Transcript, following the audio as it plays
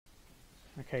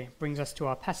Okay, brings us to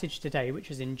our passage today,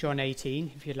 which is in John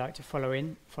 18, if you'd like to follow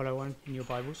on in your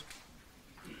Bibles.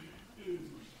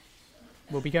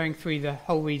 We'll be going through the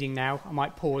whole reading now. I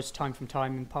might pause time from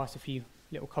time and pass a few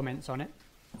little comments on it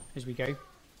as we go.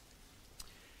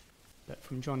 But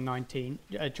from John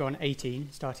 18,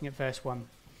 starting at verse 1.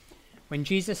 When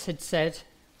Jesus had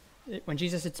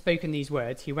spoken these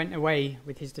words, he went away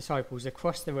with his disciples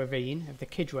across the ravine of the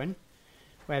Kidron,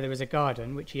 where there was a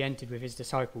garden which he entered with his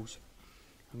disciples.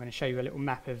 I'm going to show you a little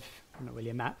map of, not really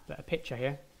a map, but a picture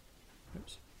here.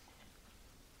 Oops.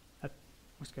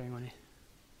 What's going on here?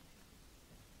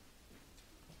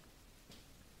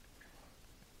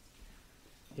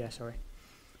 Yeah, sorry.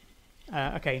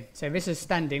 Okay, so this is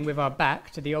standing with our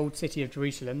back to the old city of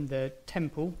Jerusalem. The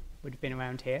temple would have been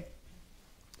around here,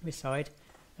 this side.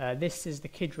 This is the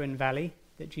Kidron Valley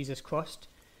that Jesus crossed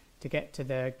to get to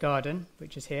the garden,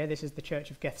 which is here. This is the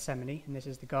Church of Gethsemane, and this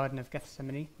is the Garden of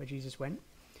Gethsemane, where Jesus went.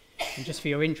 And just for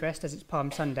your interest, as it's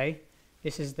Palm Sunday,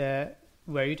 this is the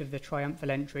road of the triumphal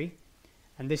entry,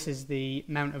 and this is the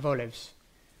Mount of Olives.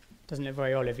 Doesn't look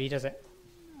very olivey, does it?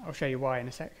 I'll show you why in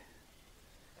a sec.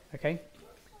 Okay?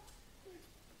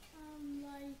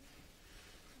 Like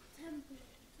temple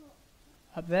top.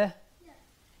 Up there? Yeah.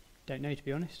 Don't know, to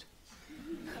be honest.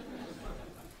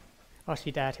 Ask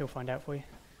your dad, he'll find out for you.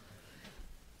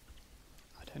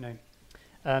 I don't know.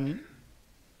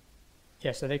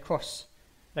 Yeah, so they cross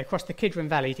the Kidron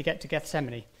Valley to get to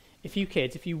Gethsemane. If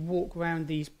you walk around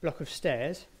these block of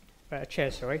chairs,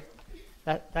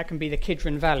 that can be the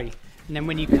Kidron Valley. And then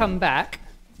when you come back,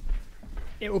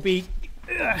 it will be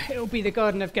the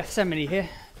Garden of Gethsemane here.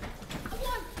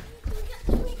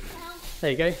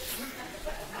 There you go.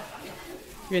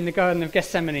 You're in the Garden of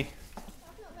Gethsemane.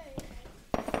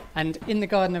 And in the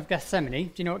Garden of Gethsemane,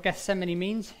 do you know what Gethsemane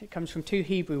means? It comes from two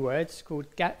Hebrew words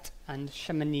called gat and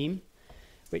shemanim,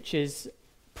 which is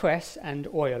press and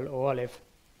oil or olive.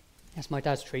 That's my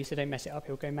dad's tree, so don't mess it up,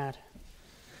 he'll go mad.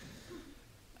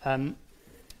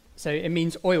 So it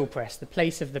means oil press, the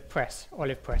place of the press,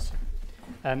 olive press.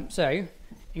 So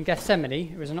in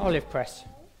Gethsemane, it was an olive press.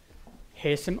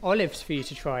 Here's some olives for you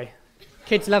to try.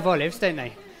 Kids love olives, don't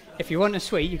they? If you want a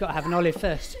sweet, you've got to have an olive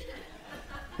first.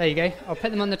 There you go. I'll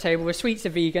put them on the table. The sweets are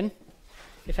vegan,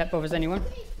 if that bothers anyone.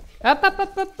 Up.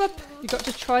 You've got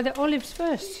to try the olives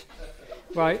first.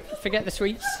 Right, forget the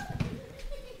sweets.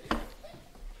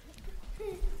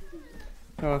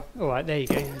 Oh, all right, there you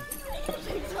go.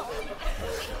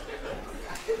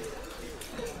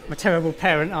 I'm a terrible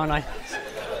parent, aren't I?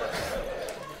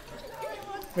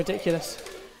 Ridiculous.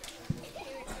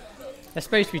 They're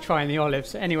supposed to be trying the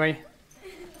olives. Anyway,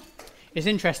 it's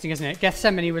interesting, isn't it?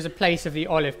 Gethsemane was a place of the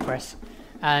olive press,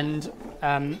 and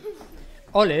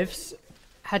olives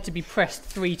had to be pressed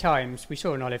 3 times. We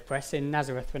saw an olive press in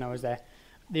Nazareth when I was there.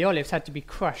 The olives had to be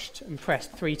crushed and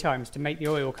pressed 3 times to make the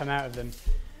oil come out of them,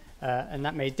 and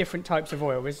that made different types of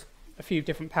oil. There's a few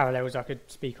different parallels I could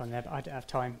speak on there, but I don't have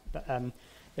time. But there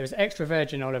was extra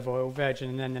virgin olive oil,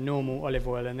 virgin, and then the normal olive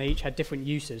oil, and they each had different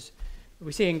uses. But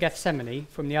we see in Gethsemane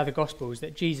from the other Gospels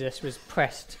that Jesus was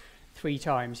pressed 3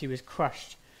 times. He was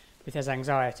crushed with his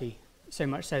anxiety, so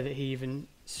much so that he even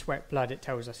sweat blood, it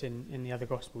tells us in the other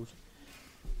Gospels.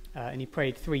 And he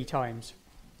prayed 3 times.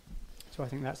 So I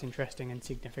think that's interesting and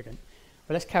significant.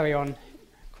 Well, let's carry on.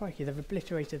 Crikey, they've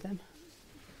obliterated them.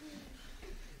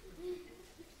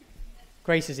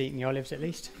 Grace has eaten the olives at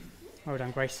least. Well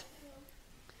done, Grace.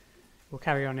 We'll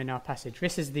carry on in our passage.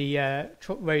 This is the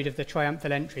road of the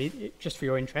triumphal entry, just for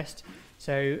your interest.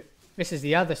 So this is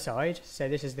the other side. So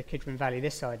this is the Kidron Valley,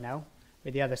 this side now,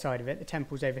 with the other side of it. The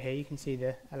temple's over here. You can see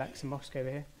the Al-Aqsa Mosque over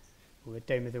here, or the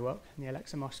Dome of the Rock. And the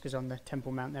Al-Aqsa Mosque is on the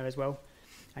Temple Mount there as well.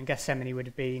 And Gethsemane would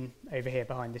have been over here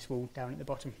behind this wall down at the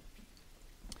bottom.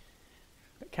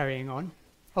 But carrying on.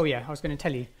 Oh yeah, I was going to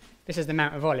tell you, this is the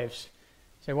Mount of Olives.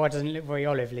 So why doesn't it look very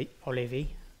olivey?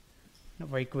 Not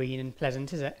very green and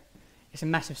pleasant, is it? It's a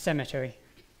massive cemetery.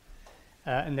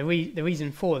 And the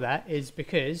reason for that is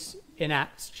because in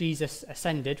Acts, Jesus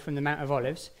ascended from the Mount of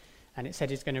Olives, and it said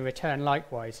he's going to return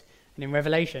likewise. And in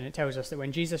Revelation, it tells us that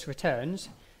when Jesus returns,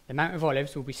 the Mount of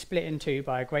Olives will be split in 2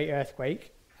 by a great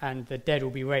earthquake, and the dead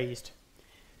will be raised.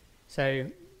 So,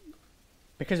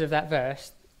 because of that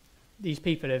verse, these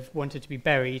people have wanted to be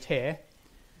buried here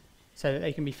so that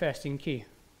they can be first in queue,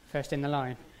 first in the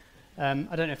line. I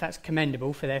don't know if that's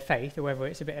commendable for their faith or whether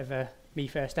it's a bit of a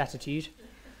me-first attitude,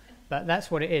 but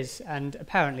that's what it is. And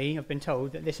apparently, I've been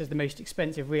told that this is the most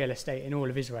expensive real estate in all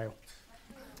of Israel,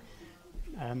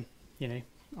 on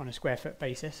a square foot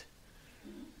basis.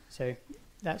 So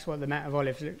that's what the Mount of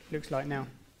Olives looks like now.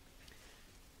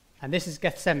 And this is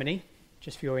Gethsemane,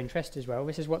 just for your interest as well.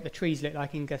 This is what the trees look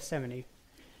like in Gethsemane.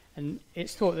 And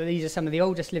it's thought that these are some of the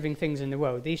oldest living things in the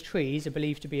world. These trees are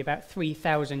believed to be about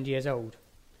 3,000 years old.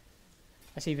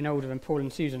 That's even older than Paul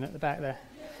and Susan at the back there.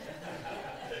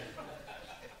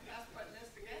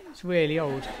 It's really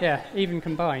old, yeah, even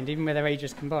combined, even with their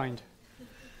ages combined.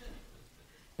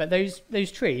 But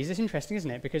those trees, it's interesting, isn't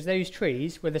it? Because those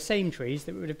trees were the same trees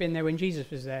that would have been there when Jesus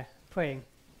was there praying.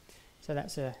 So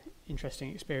that's an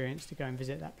interesting experience to go and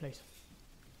visit that place.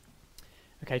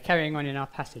 Okay, carrying on in our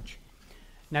passage.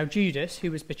 Now Judas, who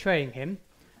was betraying him,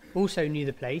 also knew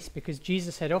the place because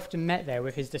Jesus had often met there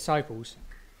with his disciples.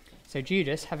 So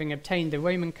Judas, having obtained the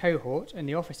Roman cohort and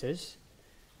obtained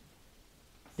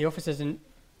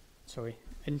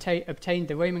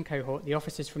the Roman cohort, the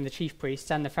officers from the chief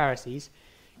priests and the Pharisees,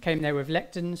 came there with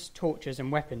lecterns, torches,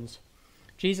 and weapons.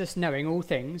 Jesus, knowing all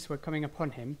things were coming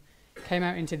upon him, came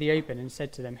out into the open and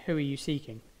said to them, "Who are you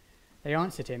seeking?" They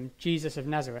answered him, "Jesus of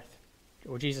Nazareth,"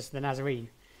 or Jesus the Nazarene.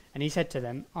 And he said to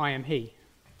them, "I am he."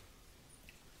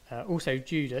 Also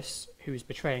Judas, who was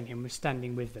betraying him, was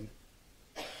standing with them.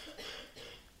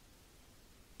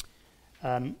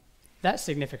 That's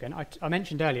significant. I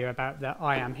mentioned earlier about the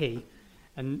 "I am he,"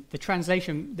 and the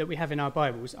translation that we have in our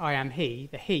Bibles, "I am he,"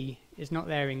 the "he" is not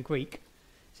there in Greek.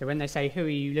 So when they say, "Who are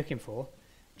you looking for?"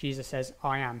 Jesus says,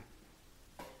 "I am."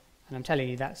 And I'm telling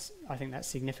you, I think that's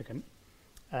significant.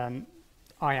 "I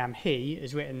am he"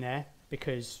 is written there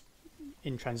because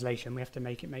in translation we have to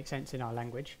make it make sense in our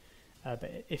language.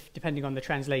 But if, depending on the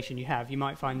translation you have, you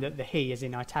might find that the "he" is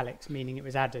in italics, meaning it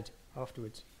was added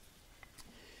afterwards.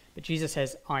 But Jesus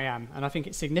says, "I am," and I think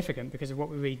it's significant because of what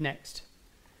we read next.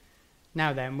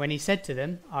 Now then, when he said to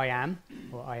them, "I am,"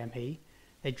 or "I am he,"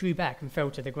 they drew back and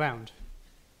fell to the ground.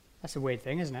 That's a weird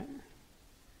thing, isn't it?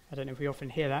 I don't know if we often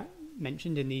hear that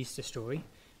mentioned in the Easter story,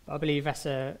 but I believe that's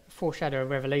a foreshadow of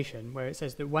Revelation, where it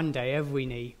says that one day every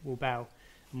knee will bow,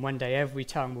 and one day every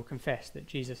tongue will confess that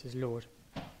Jesus is Lord.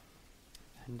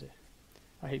 And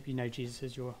I hope you know Jesus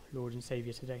as your Lord and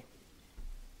Saviour today.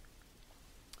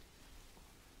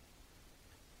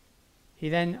 He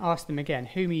then asked them again,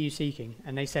 "Whom are you seeking?"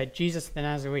 And they said, "Jesus the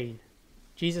Nazarene."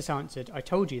 Jesus answered, "I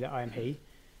told you that I am he.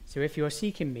 So if you are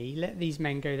seeking me, let these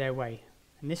men go their way."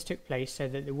 And this took place so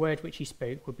that the word which he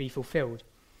spoke would be fulfilled.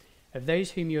 "Of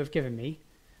those whom you have given me,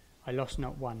 I lost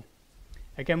not one."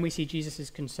 Again, we see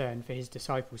Jesus' concern for his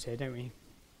disciples here, don't we?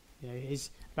 You know, he's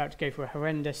about to go through a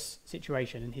horrendous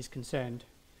situation and he's concerned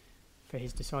for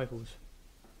his disciples.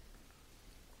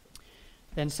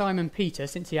 Then Simon Peter,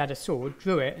 since he had a sword,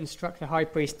 drew it and struck the high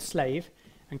priest's slave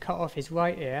and cut off his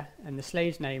right ear, and the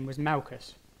slave's name was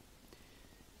Malchus.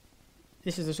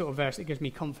 This is the sort of verse that gives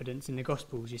me confidence in the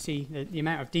Gospels. You see the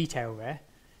amount of detail there.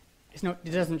 It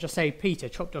doesn't just say Peter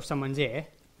chopped off someone's ear.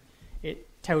 It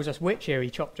tells us which ear he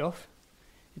chopped off.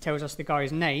 It tells us the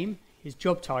guy's name, his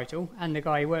job title, and the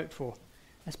guy he worked for.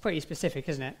 That's pretty specific,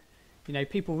 isn't it? You know,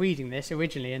 people reading this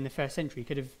originally in the first century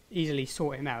could have easily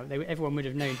sought him out. Everyone would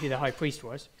have known who the high priest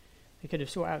was. They could have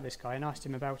sought out this guy and asked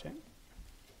him about it.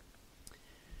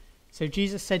 So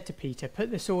Jesus said to Peter,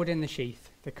 "Put the sword in the sheath.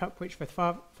 The cup which the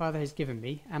Father has given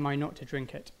me, am I not to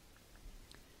drink it?"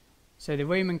 So the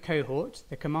Roman cohort,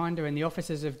 the commander and the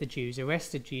officers of the Jews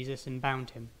arrested Jesus and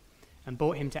bound him, and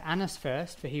brought him to Annas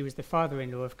first, for he was the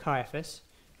father-in-law of Caiaphas,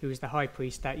 who was the high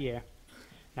priest that year.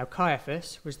 Now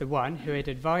Caiaphas was the one who had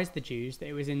advised the Jews that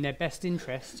it was in their best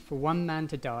interest for one man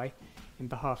to die in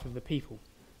behalf of the people.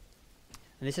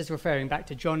 And this is referring back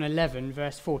to John 11,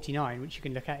 verse 49, which you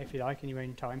can look at if you like in your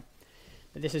own time.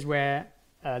 But this is where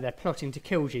they're plotting to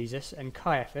kill Jesus, and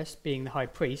Caiaphas, being the high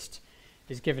priest,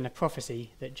 is given a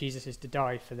prophecy that Jesus is to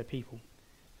die for the people.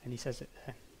 And he says it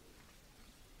there.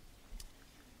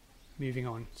 Moving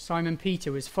on. Simon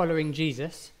Peter was following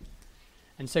Jesus,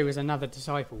 and so was another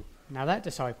disciple. Now that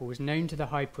disciple was known to the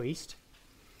high priest,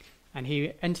 and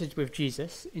he entered with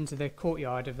Jesus into the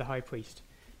courtyard of the high priest.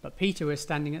 But Peter was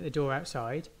standing at the door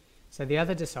outside, so the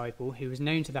other disciple, who was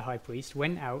known to the high priest,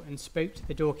 went out and spoke to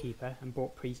the doorkeeper and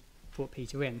brought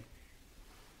Peter in.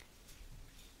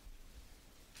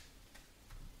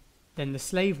 Then the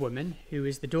slave woman, who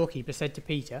was the doorkeeper, said to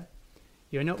Peter,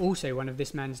 "You are not also one of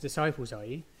this man's disciples, are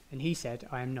you?" And he said,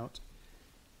 "I am not."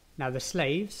 Now the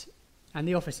slaves and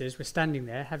the officers were standing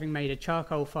there, having made a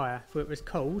charcoal fire, for it was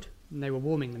cold, and they were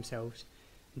warming themselves.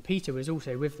 And Peter was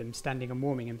also with them, standing and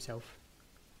warming himself.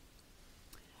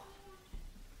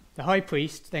 The high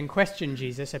priest then questioned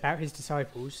Jesus about his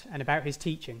disciples and about his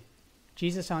teaching.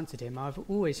 Jesus answered him, "I have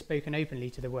always spoken openly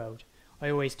to the world. I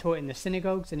always taught in the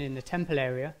synagogues and in the temple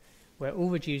area, where all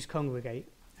the Jews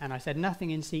congregate, and I said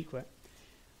nothing in secret.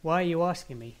 Why are you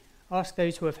asking me? Ask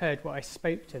those who have heard what I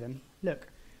spoke to them. Look,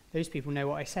 those people know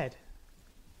what I said."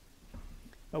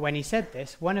 But when he said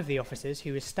this, one of the officers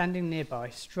who was standing nearby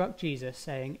struck Jesus,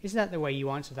 saying, "Is that the way you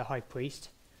answer the high priest?"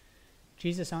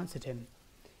 Jesus answered him,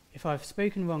 "If I have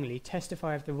spoken wrongly,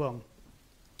 testify of the wrong.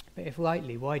 But if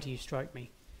rightly, why do you strike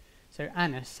me?" So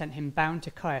Annas sent him bound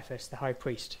to Caiaphas the high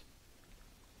priest.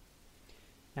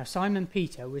 Now Simon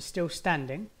Peter was still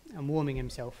standing and warming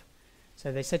himself.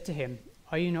 So they said to him,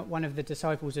 "Are you not one of the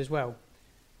disciples as well?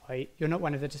 You're not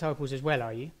one of the disciples as well,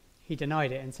 are you?" He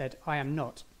denied it and said, "I am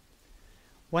not."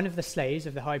 One of the slaves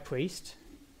of the high priest,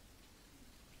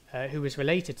 who was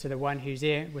related to the one whose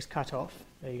ear was cut off,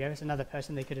 there you go, it's another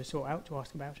person they could have sought out to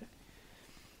ask about it,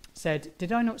 said,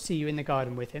 "Did I not see you in the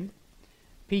garden with him?"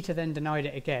 Peter then denied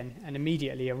it again, and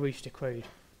immediately a rooster crowed.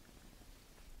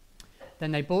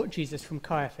 Then they brought Jesus from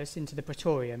Caiaphas into the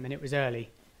praetorium, and it was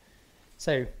early.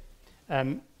 So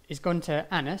it's gone to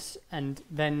Annas and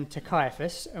then to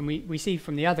Caiaphas, and we see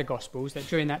from the other Gospels that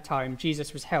during that time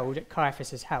Jesus was held at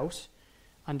Caiaphas's house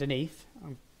underneath.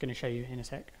 I'm going to show you in a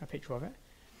sec a picture of it.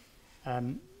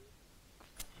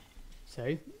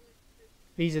 So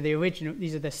these are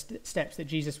the steps that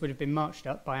Jesus would have been marched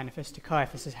up by Annas to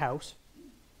Caiaphas's house.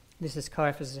 This is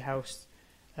Caiaphas's house.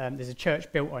 There's a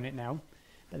church built on it now,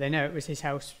 but they know it was his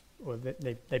house, or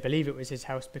they believe it was his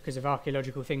house because of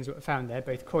archaeological things that were found there,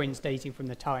 both coins dating from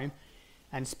the time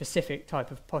and specific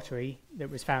type of pottery that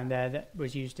was found there that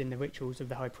was used in the rituals of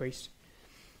the high priest.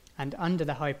 And under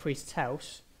the high priest's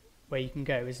house, where you can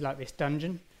go, is like this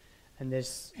dungeon, and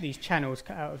there's these channels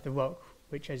cut out of the rock,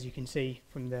 which, as you can see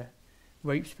from the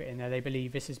ropes bit in there, they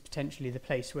believe this is potentially the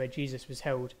place where Jesus was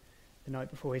held the night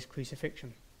before his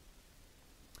crucifixion.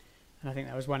 And I think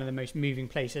that was one of the most moving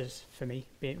places for me,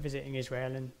 visiting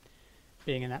Israel and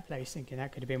being in that place, thinking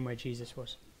that could have been where Jesus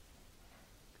was.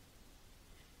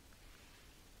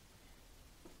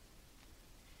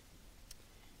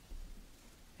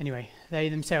 Anyway, they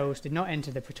themselves did not enter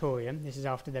the praetorium, this is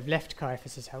after they've left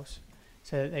Caiaphas's house,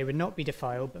 so that they would not be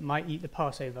defiled, but might eat the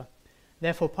Passover.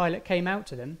 Therefore Pilate came out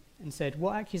to them and said,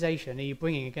 "What accusation are you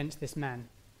bringing against this man?"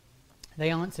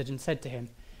 They answered and said to him,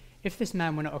 "If this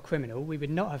man were not a criminal, we would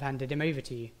not have handed him over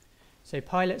to you." So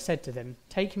Pilate said to them,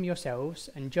 "Take him yourselves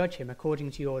and judge him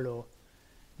according to your law."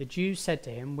 The Jews said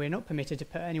to him, "We are not permitted to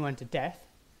put anyone to death."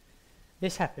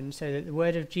 This happened so that the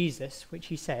word of Jesus, which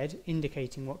he said,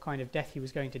 indicating what kind of death he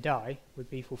was going to die,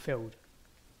 would be fulfilled.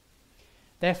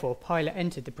 Therefore Pilate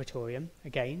entered the praetorium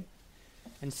again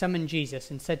and summoned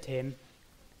Jesus and said to him,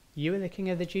 "You are the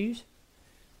king of the Jews?"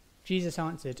 Jesus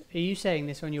answered, "Are you saying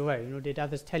this on your own, or did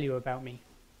others tell you about me?"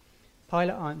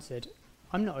 Pilate answered,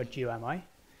 "I'm not a Jew, am I?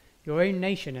 Your own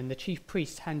nation and the chief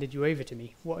priests handed you over to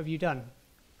me. What have you done?"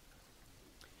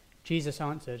 Jesus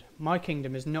answered, "My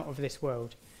kingdom is not of this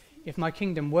world. If my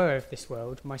kingdom were of this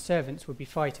world, my servants would be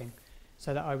fighting,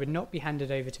 so that I would not be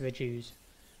handed over to the Jews.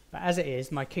 But as it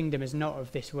is, my kingdom is not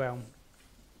of this realm."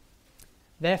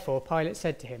 Therefore Pilate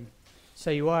said to him,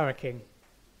 "So you are a king?"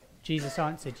 Jesus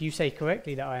answered, "You say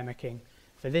correctly that I am a king.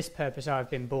 For this purpose I have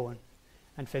been born,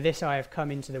 and for this I have come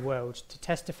into the world, to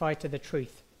testify to the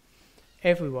truth.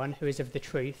 Everyone who is of the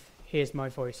truth hears my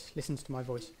voice, listens to my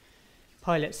voice."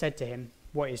 Pilate said to him,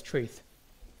 "What is truth?"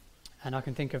 And I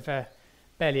can think of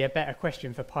barely a better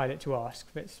question for Pilate to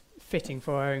ask that's fitting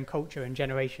for our own culture and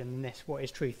generation than this: what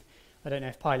is truth? I don't know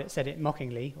if Pilate said it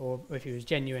mockingly or if he was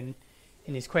genuine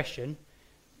in his question,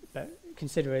 but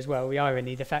consider as well the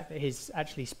irony, the fact that he's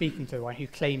actually speaking to the one who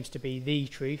claims to be the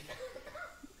truth,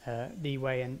 the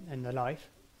way and the life.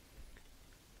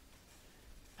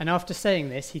 And after saying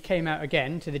this, he came out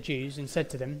again to the Jews and said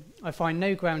to them, "I find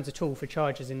no grounds at all for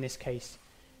charges in this case.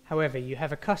 However, you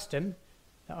have a custom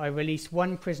that I release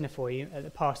one prisoner for you at the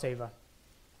Passover.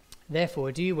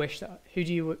 Therefore, do you wish that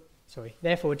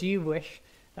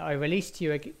I release to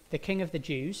you the king of the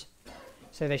Jews?"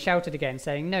 So they shouted again,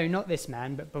 saying, "No, not this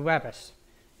man, but Barabbas."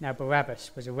 Now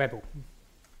Barabbas was a rebel. And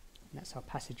that's our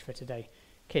passage for today.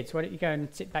 Kids, why don't you go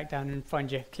and sit back down and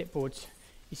find your clipboards?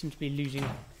 You seem to be losing.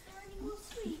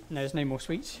 No, there's no more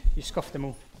sweets. You scoffed them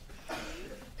all.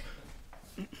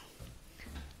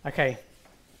 Okay.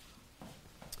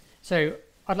 So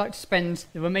I'd like to spend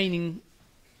the remaining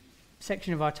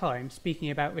section of our time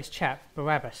speaking about this chap,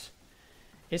 Barabbas.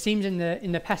 It seems in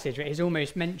the passage that he's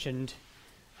almost mentioned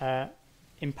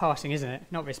in passing, isn't it?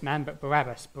 Not this man, but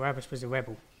Barabbas. Barabbas was a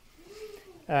rebel.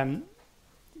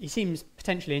 He seems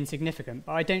potentially insignificant,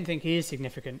 but I don't think he is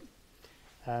significant.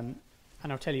 And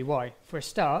I'll tell you why. For a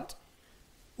start,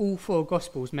 all four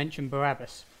Gospels mention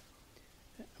Barabbas.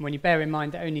 And when you bear in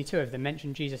mind that only two of them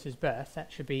mention Jesus' birth,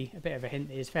 that should be a bit of a hint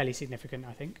that is fairly significant,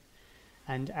 I think.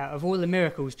 And out of all the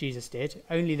miracles Jesus did,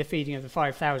 only the feeding of the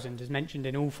 5,000 is mentioned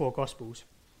in all four Gospels.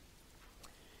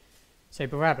 So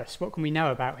Barabbas, what can we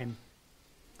know about him?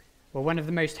 Well, one of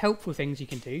the most helpful things you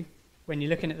can do when you're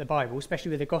looking at the Bible,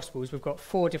 especially with the Gospels, we've got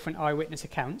 4 different eyewitness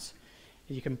accounts.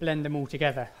 You can blend them all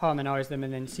together, harmonise them,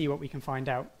 and then see what we can find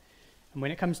out. And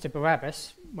when it comes to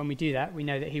Barabbas, when we do that, we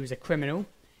know that he was a criminal,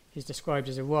 he's described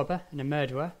as a robber and a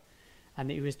murderer, and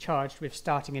that he was charged with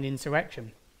starting an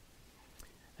insurrection.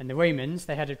 And the Romans,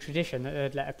 they had a tradition that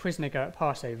they'd let a prisoner go at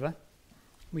Passover,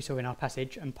 we saw in our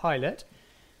passage, and Pilate's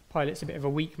a bit of a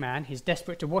weak man. He's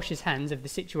desperate to wash his hands of the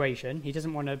situation. He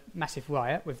doesn't want a massive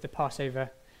riot with the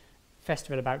Passover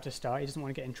festival about to start. He doesn't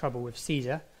want to get in trouble with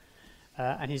Caesar,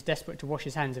 and he's desperate to wash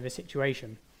his hands of a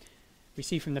situation. We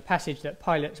see from the passage that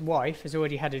Pilate's wife has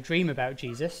already had a dream about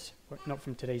Jesus, well, not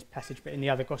from today's passage, but in the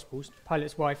other Gospels.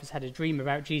 Pilate's wife has had a dream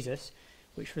about Jesus,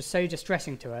 which was so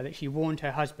distressing to her that she warned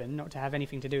her husband not to have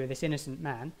anything to do with this innocent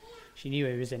man. She knew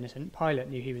he was innocent. Pilate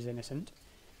knew he was innocent.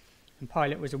 And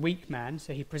Pilate was a weak man,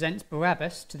 so he presents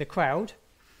Barabbas to the crowd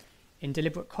in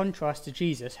deliberate contrast to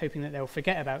Jesus, hoping that they'll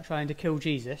forget about trying to kill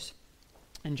Jesus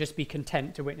and just be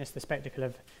content to witness the spectacle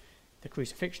of the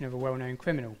crucifixion of a well-known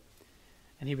criminal.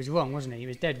 And he was wrong, wasn't he? He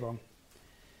was dead wrong.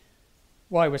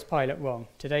 Why was Pilate wrong?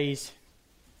 Today's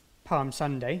Palm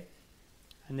Sunday,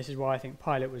 and this is why I think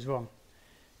Pilate was wrong.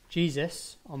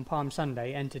 Jesus, on Palm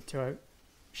Sunday, entered to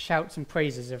shouts and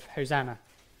praises of Hosanna.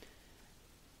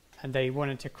 And they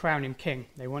wanted to crown him king.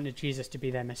 They wanted Jesus to be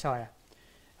their Messiah.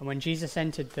 And when Jesus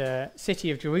entered the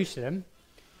city of Jerusalem,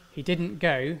 he didn't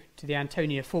go to the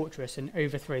Antonia fortress and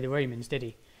overthrow the Romans, did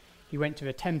he? He went to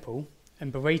a temple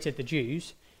and berated the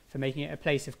Jews for making it a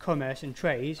place of commerce and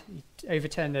trade. He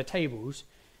overturned their tables,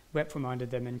 reprimanded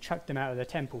them, and chucked them out of the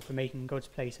temple for making God's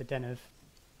place a den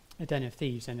of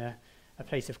thieves and a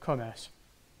place of commerce.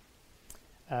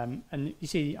 And you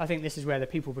see, I think this is where the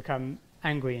people become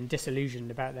angry and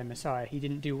disillusioned about their Messiah. He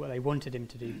didn't do what they wanted him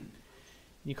to do.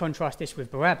 You contrast this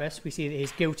with Barabbas, we see that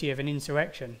he's guilty of an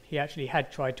insurrection. He actually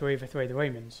had tried to overthrow the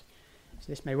Romans. So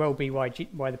this may well be why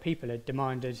the people had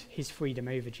demanded his freedom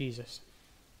over Jesus.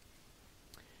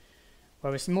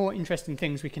 Well, there's some more interesting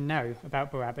things we can know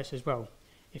about Barabbas as well.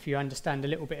 If you understand a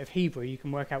little bit of Hebrew, you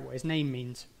can work out what his name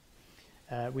means.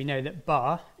 We know that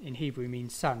Bar in Hebrew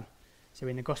means son. So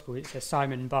in the Gospel it says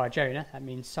Simon Bar Jonah. That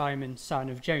means Simon, son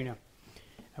of Jonah.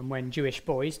 And when Jewish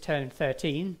boys turn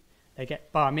 13, they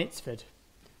get bar mitzvahed,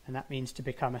 and that means to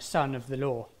become a son of the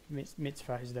law.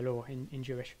 Mitzvah is the law in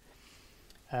Jewish.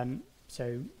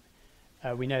 So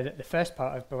we know that the first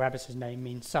part of Barabbas' name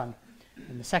means son,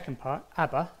 and the second part,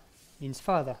 Abba, means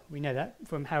father. We know that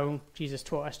from how Jesus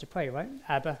taught us to pray, right?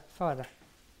 Abba, Father.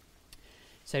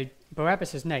 So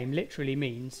Barabbas' name literally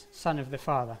means son of the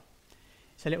Father.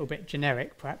 It's a little bit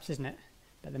generic, perhaps, isn't it?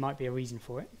 But there might be a reason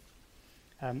for it.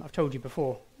 I've told you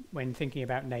before, when thinking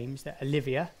about names, that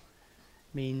Olivia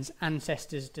means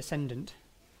ancestor's descendant.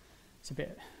 It's a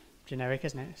bit generic,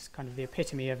 isn't it? It's kind of the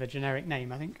epitome of a generic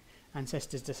name, I think.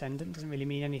 Ancestor's descendant doesn't really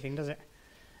mean anything, does it?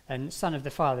 And son of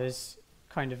the Father is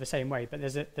kind of the same way, but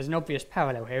there's an obvious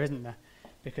parallel here, isn't there?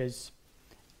 Because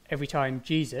every time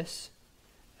Jesus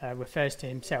refers to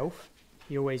himself,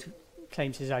 he always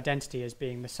claims his identity as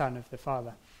being the son of the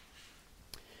Father.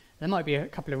 There might be a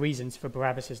couple of reasons for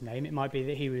Barabbas' name. It might be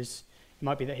that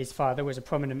his father was a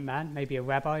prominent man, maybe a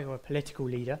rabbi or a political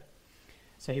leader,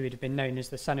 so he would have been known as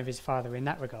the son of his father in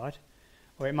that regard.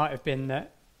 Or it might have been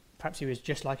that perhaps he was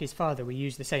just like his father. We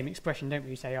use the same expression, don't we?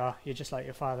 We say, you're just like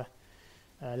your father.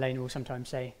 Lane will sometimes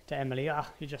say to Emily, you're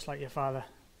just like your father.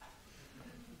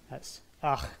 That's,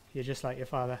 you're just like your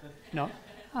father. Not,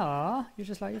 you're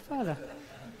just like your father.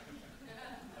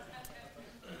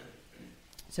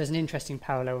 So there's an interesting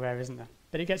parallel there, isn't there?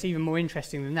 But it gets even more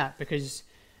interesting than that, because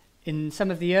in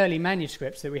some of the early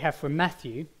manuscripts that we have from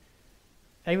Matthew,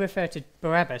 they refer to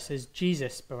Barabbas as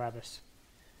Jesus Barabbas.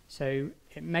 So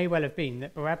it may well have been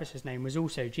that Barabbas' name was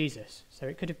also Jesus. So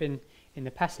it could have been in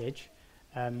the passage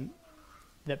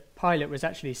that Pilate was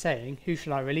actually saying, who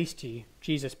shall I release to you,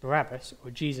 Jesus Barabbas or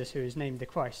Jesus who is named the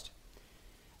Christ?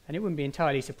 And it wouldn't be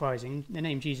entirely surprising. The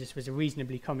name Jesus was a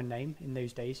reasonably common name in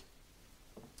those days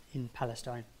in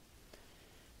Palestine.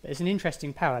 But it's an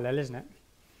interesting parallel, isn't it?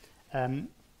 And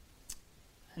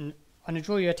I'm going to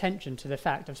draw your attention to the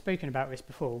fact, I've spoken about this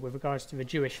before with regards to the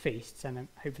Jewish feasts, and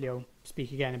hopefully I'll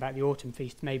speak again about the autumn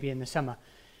feast maybe in the summer.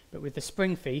 But with the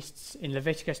spring feasts in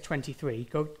Leviticus 23,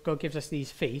 God gives us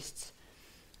these feasts,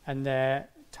 and they're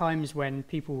times when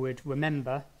people would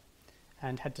remember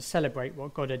and had to celebrate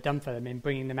what God had done for them in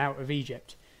bringing them out of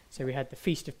Egypt. So we had the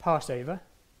Feast of Passover,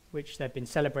 which they've been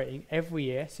celebrating every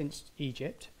year since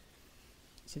Egypt,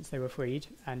 since they were freed,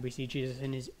 and we see Jesus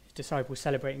and his disciples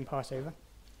celebrating Passover.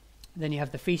 Then you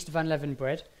have the Feast of Unleavened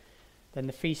Bread, then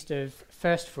the Feast of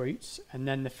First Fruits, and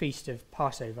then the Feast of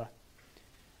Passover.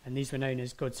 And these were known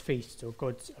as God's feasts or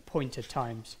God's appointed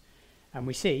times. And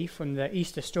we see from the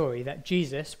Easter story that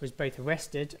Jesus was both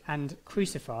arrested and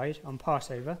crucified on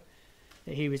Passover,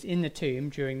 that he was in the tomb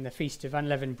during the Feast of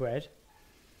Unleavened Bread,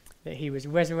 that he was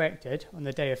resurrected on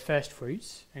the day of first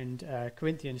fruits, and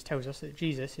Corinthians tells us that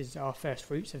Jesus is our first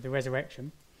fruits of the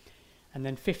resurrection. And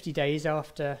then 50 days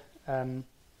after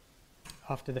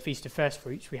the Feast of First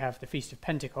Fruits, we have the Feast of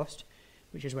Pentecost,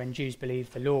 which is when Jews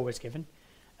believe the law was given,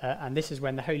 and this is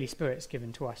when the Holy Spirit is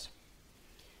given to us.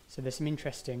 So there's some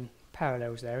interesting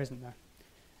parallels there, isn't there?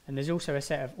 And there's also a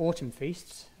set of autumn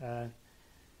feasts,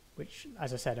 which,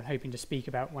 as I said, I'm hoping to speak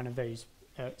about one of those,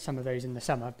 some of those in the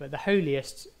summer. But the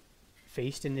holiest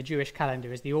feast in the Jewish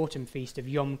calendar is the autumn feast of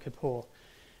Yom Kippur,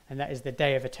 and that is the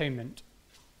Day of Atonement.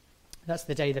 That's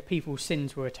the day the people's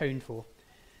sins were atoned for.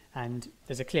 And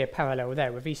there's a clear parallel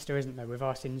there with Easter, isn't there, with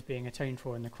our sins being atoned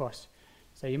for on the cross.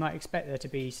 So you might expect there to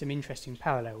be some interesting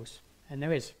parallels, and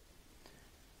there is.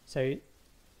 So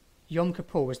Yom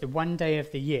Kippur was the one day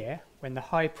of the year when the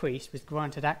high priest was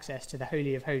granted access to the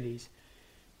Holy of Holies.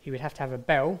 He would have to have a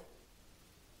bell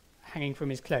hanging from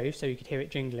his clothes so you could hear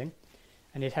it jingling,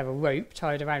 and he'd have a rope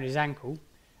tied around his ankle,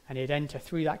 and he'd enter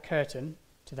through that curtain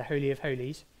to the Holy of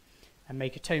Holies and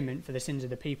make atonement for the sins of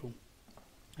the people.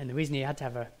 And the reason he had to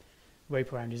have a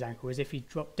rope around his ankle was if he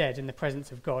dropped dead in the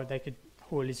presence of God, they could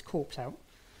haul his corpse out.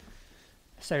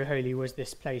 So holy was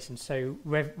this place, and so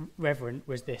reverent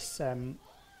was this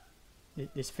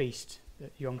this feast,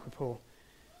 Yom Kippur.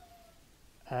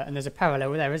 And there's a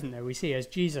parallel there, isn't there? We see, as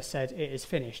Jesus said, "It is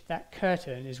finished," that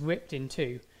curtain is ripped in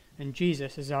two, and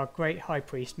Jesus, as our great high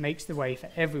priest, makes the way for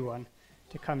everyone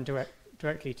to come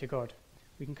directly to God.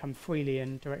 We can come freely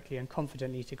and directly and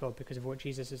confidently to God because of what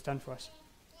Jesus has done for us.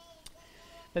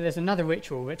 But there's another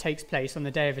ritual that takes place on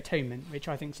the Day of Atonement, which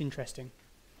I think is interesting.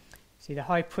 See, the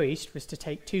high priest was to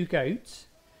take 2 goats,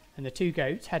 and the 2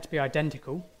 goats had to be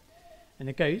identical, and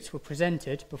the goats were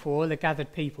presented before all the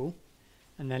gathered people,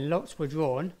 and then lots were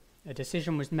drawn, a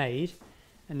decision was made,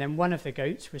 and then one of the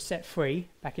goats was set free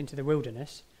back into the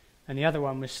wilderness, and the other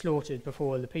one was slaughtered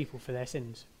before all the people for their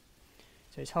sins.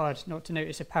 So it's hard not to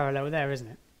notice a parallel there, isn't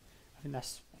it? I think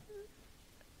that's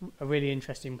a really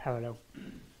interesting parallel.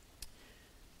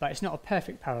 But it's not a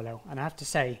perfect parallel, and I have to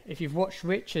say, if you've watched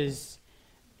Rich's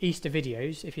Easter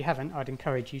videos, if you haven't, I'd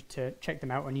encourage you to check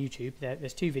them out on YouTube.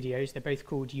 There's 2 videos, they're both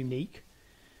called Unique,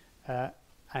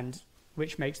 and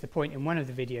Rich makes the point in one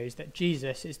of the videos that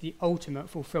Jesus is the ultimate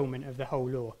fulfillment of the whole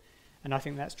law, and I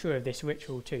think that's true of this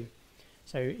ritual too.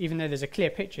 So even though there's a clear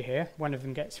picture here, one of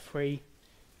them gets free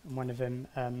and one of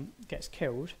them gets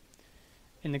killed,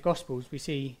 in the Gospels we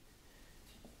see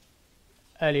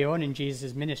earlier on in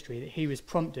Jesus' ministry that he was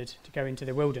prompted to go into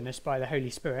the wilderness by the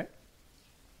Holy Spirit,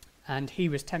 and he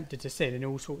was tempted to sin in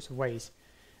all sorts of ways.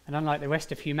 And unlike the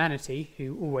rest of humanity,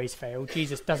 who always fail,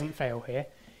 Jesus doesn't fail here.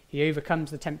 He overcomes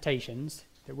the temptations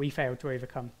that we fail to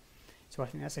overcome. So I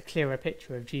think that's a clearer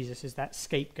picture of Jesus as that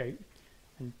scapegoat.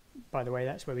 And by the way,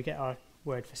 that's where we get our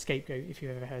word for scapegoat, if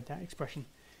you've ever heard that expression.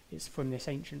 It's from this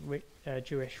ancient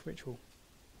Jewish ritual.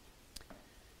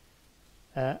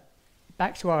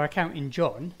 Back to our account in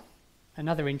John,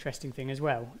 another interesting thing as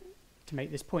well, to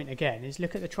make this point again, is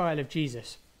look at the trial of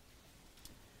Jesus.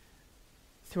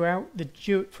 Throughout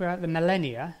the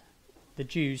millennia, the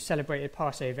Jews celebrated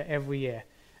Passover every year,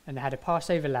 and they had a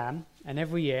Passover lamb, and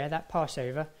every year that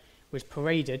Passover was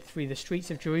paraded through the streets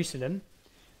of Jerusalem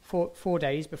 4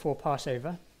 days before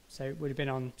Passover, so it would have been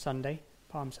on Sunday,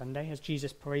 Palm Sunday, as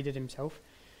Jesus paraded himself,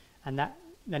 and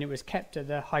then it was kept at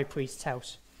the high priest's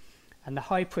house. And the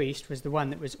high priest was the one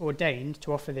that was ordained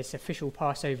to offer this official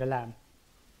Passover lamb.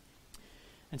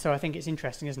 And so I think it's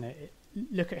interesting, isn't it?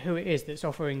 Look at who it is that's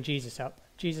offering Jesus up.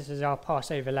 Jesus is our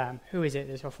Passover lamb. Who is it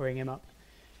that's offering him up?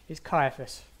 It's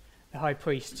Caiaphas, the high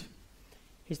priest.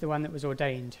 He's the one that was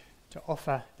ordained to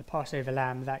offer the Passover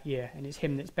lamb that year, and it's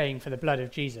him that's paying for the blood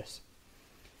of Jesus.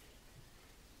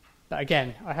 But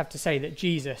again, I have to say that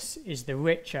Jesus is the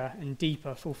richer and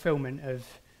deeper fulfillment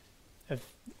of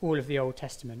all of the Old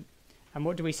Testament. And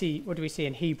what do we see? What do we see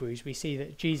in Hebrews? We see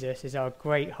that Jesus is our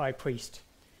great high priest.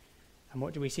 And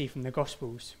what do we see from the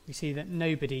Gospels? We see that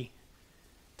nobody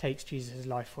takes Jesus'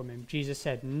 life from him. Jesus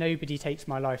said, "Nobody takes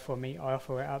my life from me. I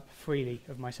offer it up freely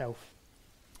of myself."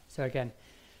 So again,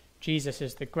 Jesus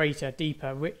is the greater,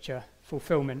 deeper, richer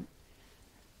fulfillment,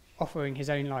 offering his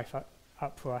own life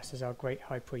up for us as our great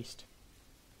high priest.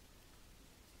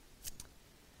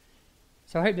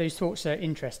 So I hope those thoughts are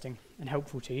interesting and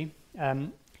helpful to you.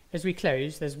 As we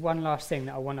close, there's one last thing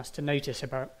that I want us to notice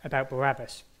about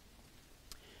Barabbas.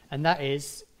 And that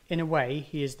is, in a way,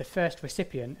 he is the first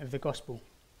recipient of the gospel,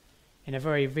 in a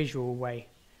very visual way.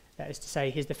 That is to say,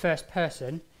 he's the first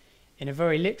person in a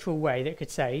very literal way that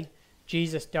could say,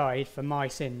 Jesus died for my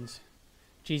sins.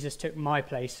 Jesus took my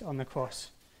place on the cross.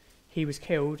 He was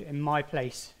killed in my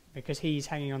place. Because he's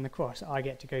hanging on the cross, I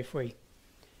get to go free.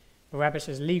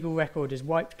 Barabbas' legal record is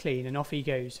wiped clean and off he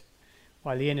goes,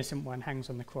 while the innocent one hangs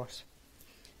on the cross.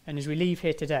 And as we leave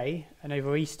here today and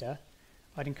over Easter,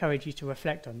 I'd encourage you to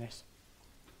reflect on this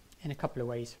in a couple of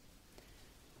ways.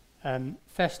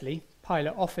 Firstly,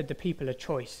 Pilate offered the people a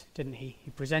choice, didn't he?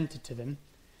 He presented to them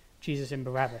Jesus and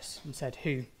Barabbas and said,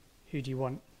 Who do you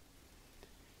want?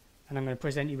 And I'm going to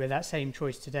present you with that same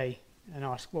choice today and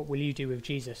ask, what will you do with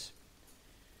Jesus?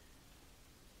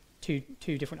 Two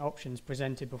different options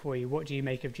presented before you. What do you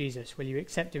make of Jesus? Will you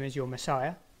accept him as your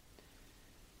Messiah?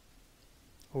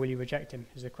 Or will you reject him,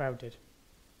 as the crowd did?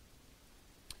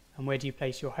 And where do you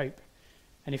place your hope?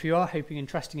 And if you are hoping and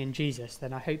trusting in Jesus,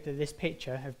 then I hope that this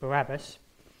picture of Barabbas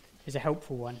is a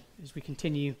helpful one. As we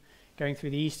continue going through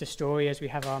the Easter story, as we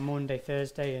have our Maundy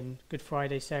Thursday and Good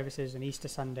Friday services and Easter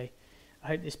Sunday, I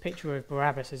hope this picture of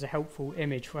Barabbas is a helpful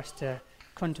image for us to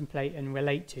contemplate and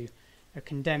relate to, a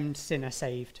condemned sinner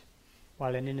saved,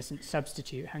 while an innocent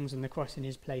substitute hangs on the cross in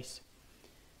his place.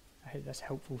 I hope that's a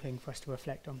helpful thing for us to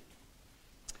reflect on.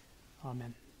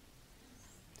 Amen.